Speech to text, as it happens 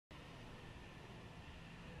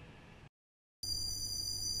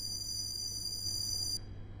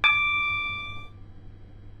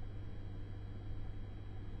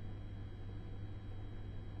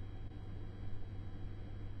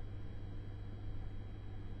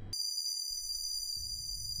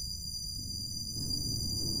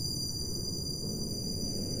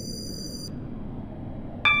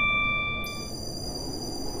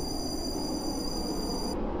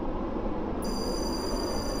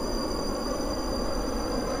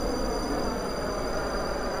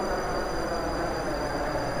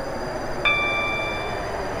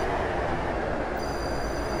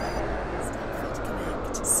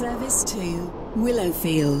Service to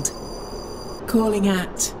Willowfield. Calling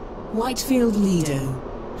at Whitefield Lido,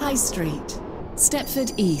 High Street,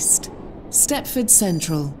 Stepford East, Stepford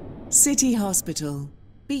Central, City Hospital,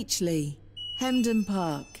 Beachley, Hemden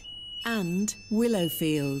Park, and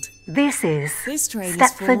Willowfield. This is train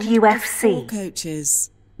Stepford is UFC. 4 coaches.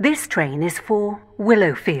 This train is for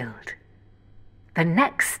Willowfield. The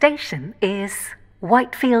next station is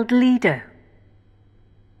Whitefield Lido.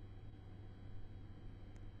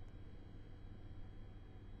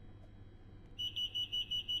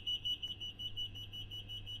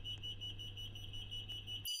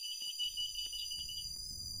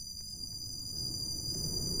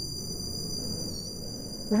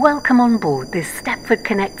 Welcome on board this Stepford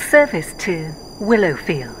Connect service to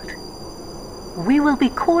Willowfield. We will be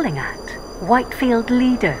calling at Whitefield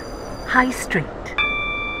Lido, High Street,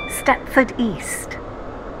 Stepford East,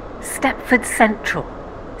 Stepford Central,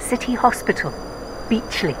 City Hospital,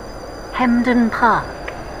 Beachley, Hemden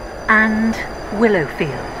Park, and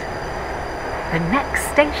Willowfield. The next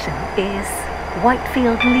station is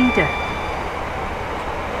Whitefield Lido.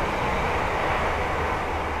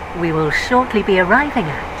 We will shortly be arriving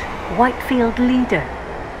at Whitefield Lido.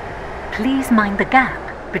 Please mind the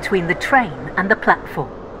gap between the train and the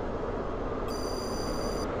platform.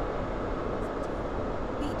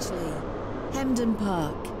 Beachley, Hemden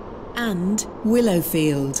Park, and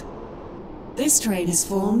Willowfield. This train is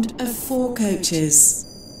formed of 4 coaches.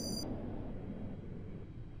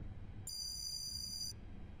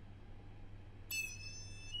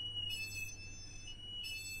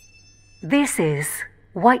 This is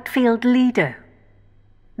Whitefield Lido.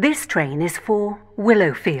 This train is for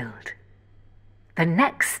Willowfield. The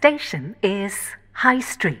next station is High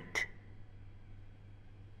Street.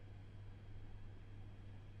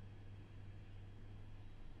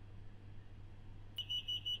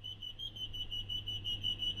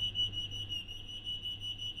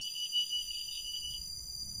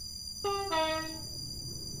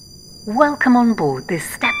 Welcome on board this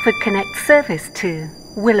Stepford Connect service to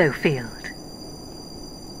Willowfield.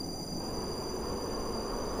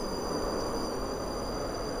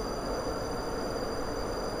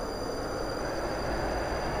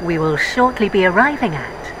 We will shortly be arriving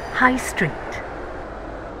at High Street.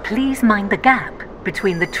 Please mind the gap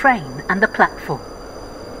between the train and the platform.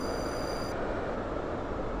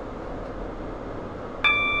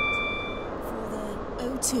 For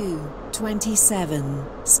the 0227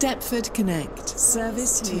 Stepford Connect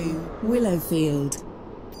service to Willowfield.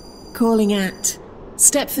 Calling at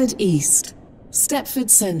Stepford East, Stepford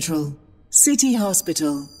Central, City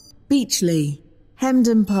Hospital, Beachley,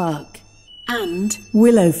 Hemden Park, and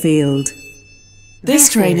Willowfield. This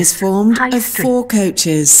train is formed of 4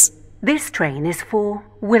 coaches. This train is for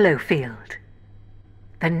Willowfield.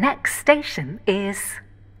 The next station is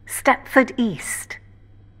Stepford East.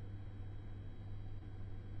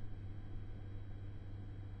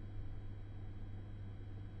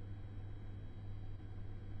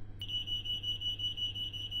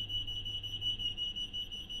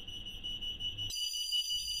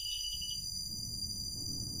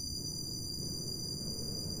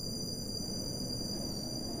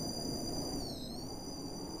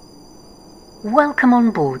 Welcome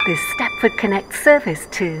on board this Stepford Connect service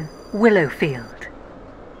to Willowfield.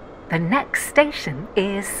 The next station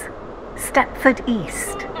is Stepford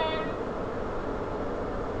East.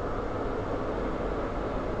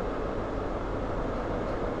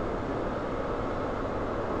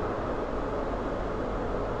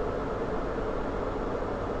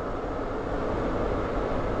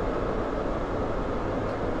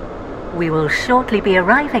 We will shortly be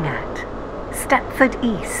arriving at Stepford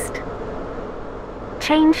East.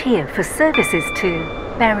 Change here for services to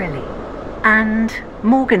Berrily and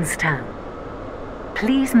Morganstown.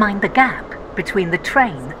 Please mind the gap between the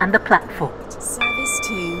train and the platform. Service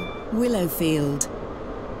to Willowfield.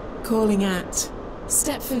 Calling at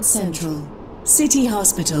Stepford Central, City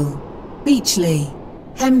Hospital, Beachley,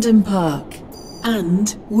 Hemden Park,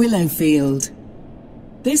 and Willowfield.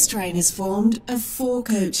 This train is formed of 4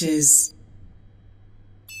 coaches.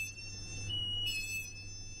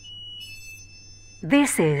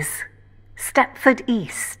 This is Stepford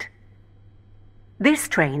East. This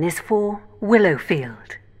train is for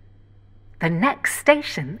Willowfield. The next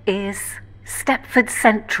station is Stepford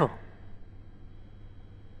Central.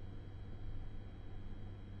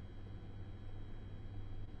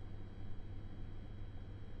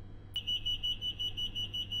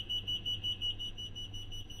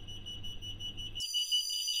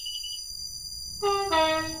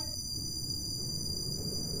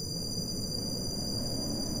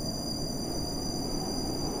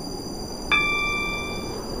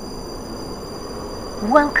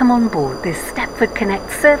 Welcome on board this Stepford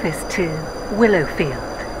Connect service to Willowfield.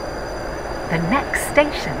 The next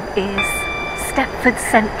station is Stepford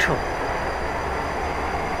Central.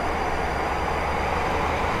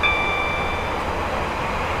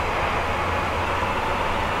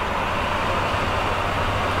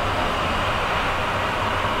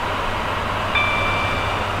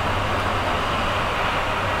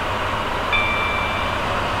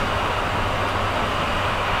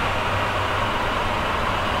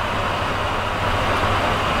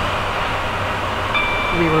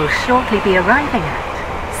 We will shortly be arriving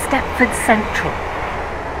at Stepford Central.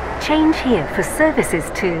 Change here for services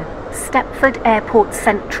to Stepford Airport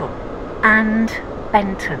Central and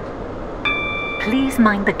Benton. Please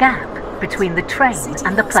mind the gap between the train City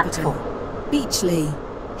and the Hospital, platform. Beachley,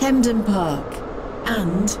 Hemden Park,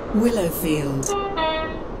 and Willowfield.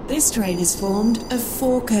 This train is formed of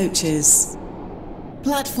 4 coaches.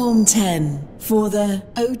 Platform 10 for the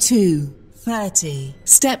 02:30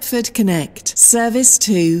 Stepford Connect service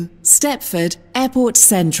to Stepford Airport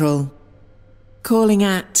Central. Calling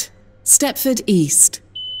at Stepford East,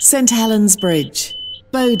 St Helens Bridge,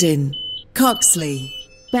 Bowdon, Coxley,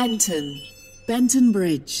 Benton, Benton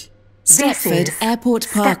Bridge, Stepford is Airport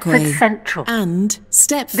Stepford Parkway, Central. and This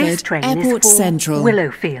Stepford train Airport is for Central.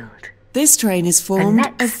 Willowfield. This train is The formed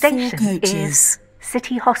next of 4 station coaches. is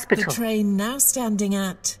City The Hospital. train now standing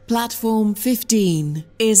at platform 15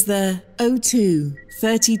 is the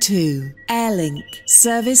 02:32 Airlink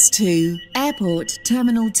service to Airport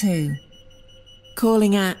Terminal 2.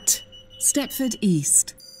 Calling at Stepford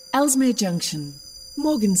East, Ellesmere Junction,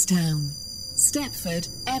 Morganstown, Stepford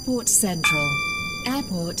Airport Central,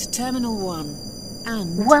 Airport Terminal 1,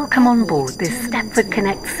 and Welcome on Airport board this Terminal Stepford 2.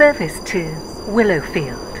 Connect service to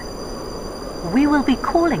Willowfield. We will be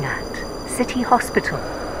calling at City Hospital,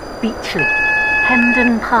 Beachley,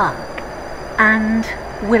 Hemden Park, and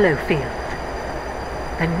Willowfield.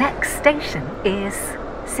 The next station is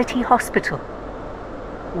City Hospital.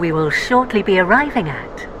 We will shortly be arriving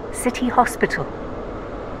at City Hospital.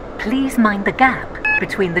 Please mind the gap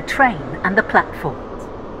between the train and the platform.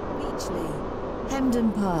 Beachley,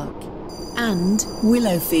 Hemden Park, and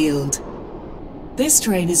Willowfield. This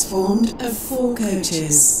train is formed of 4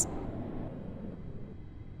 coaches.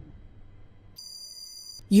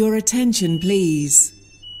 Your attention, please.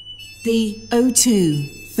 The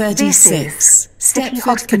 02:36 City Stepford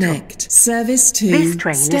Hospital. Connect service to This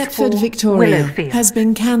train is Stepford for Victoria Willowfield. has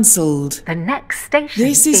been cancelled. The next station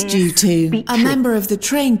This is due to a Beachley. member of the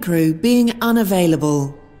train crew being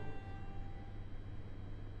unavailable.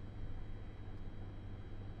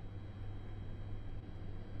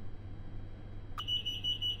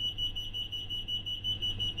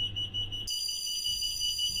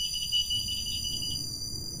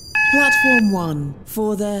 Platform 1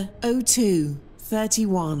 for the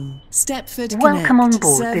 02:31 Stepford Connect Welcome on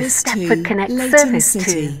board service this to Stepford Connect Leighton service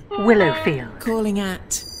City. to Willowfield. Calling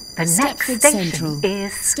at The next Stepford station Central,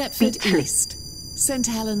 is Stepford Beachley. East, St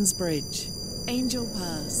Helens Bridge, Angel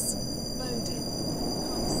Pass, Bowdon,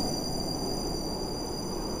 Coxley.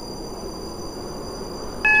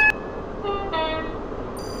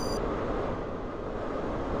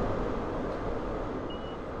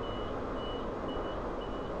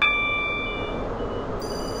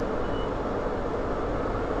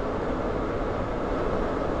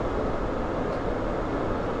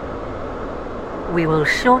 We will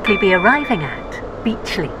shortly be arriving at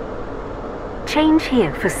Beachley. Change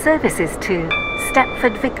here for services to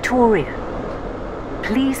Stepford Victoria.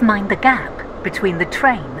 Please mind the gap between the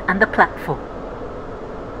train and the platform.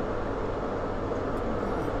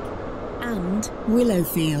 And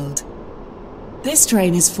Willowfield. This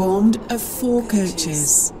train is formed of 4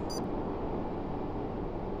 coaches.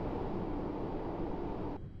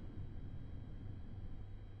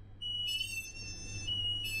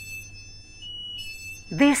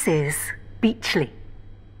 This is Beachley.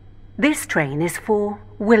 This train is for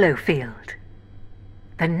Willowfield.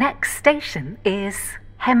 The next station is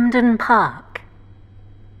Hemden Park.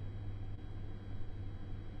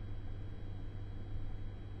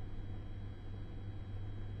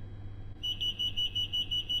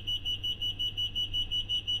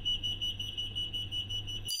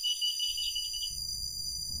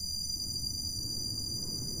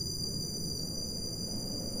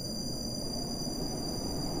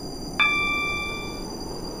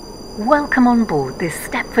 Welcome on board this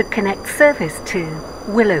Stepford Connect service to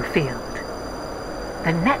Willowfield.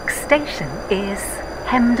 The next station is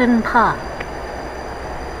Hemden Park.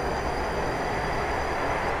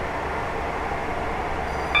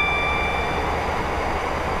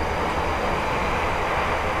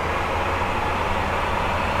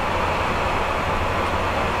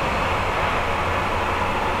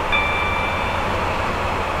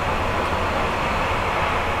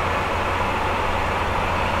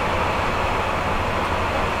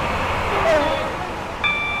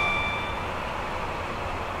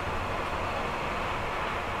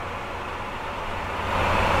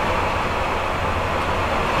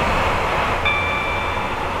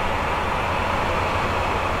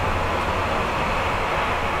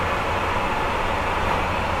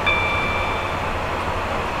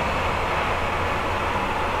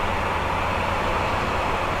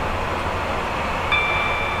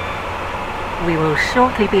 We will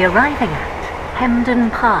shortly be arriving at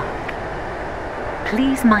Hemden Park.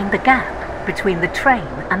 Please mind the gap between the train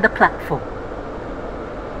and the platform.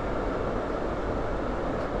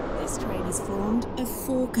 This train is formed of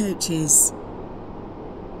 4 coaches.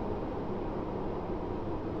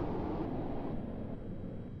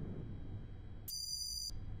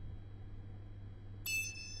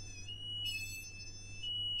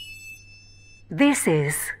 This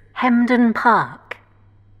is Hemden Park.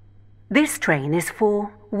 This train is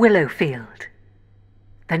for Willowfield.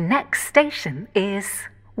 The next station is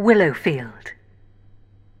Willowfield.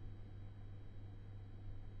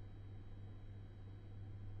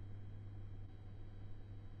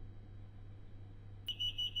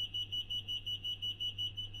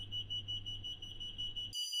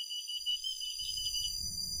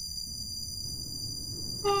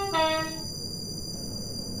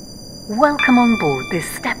 Welcome on board this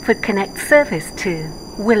Stepford Connect service to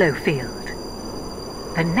Willowfield.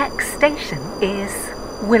 The next station is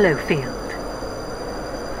Willowfield.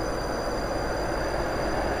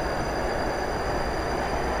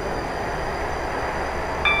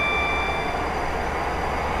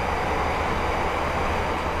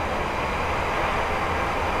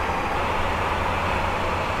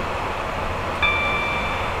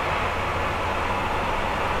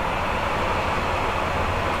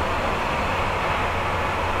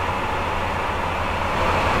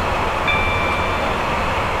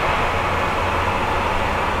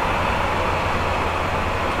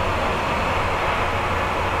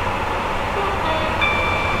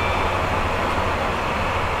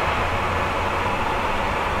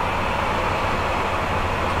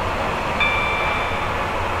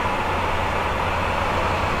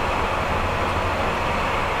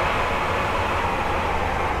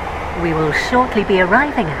 We will shortly be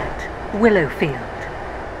arriving at Willowfield.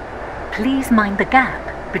 Please mind the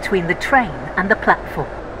gap between the train and the platform.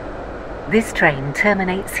 This train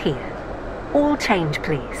terminates here. All change,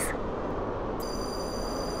 please.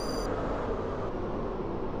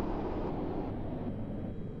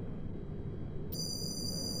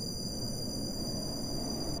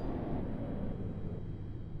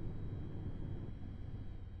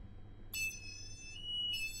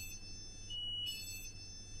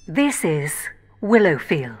 This is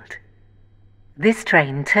Willowfield. This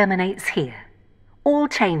train terminates here. All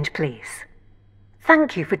change, please.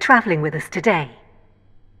 Thank you for travelling with us today.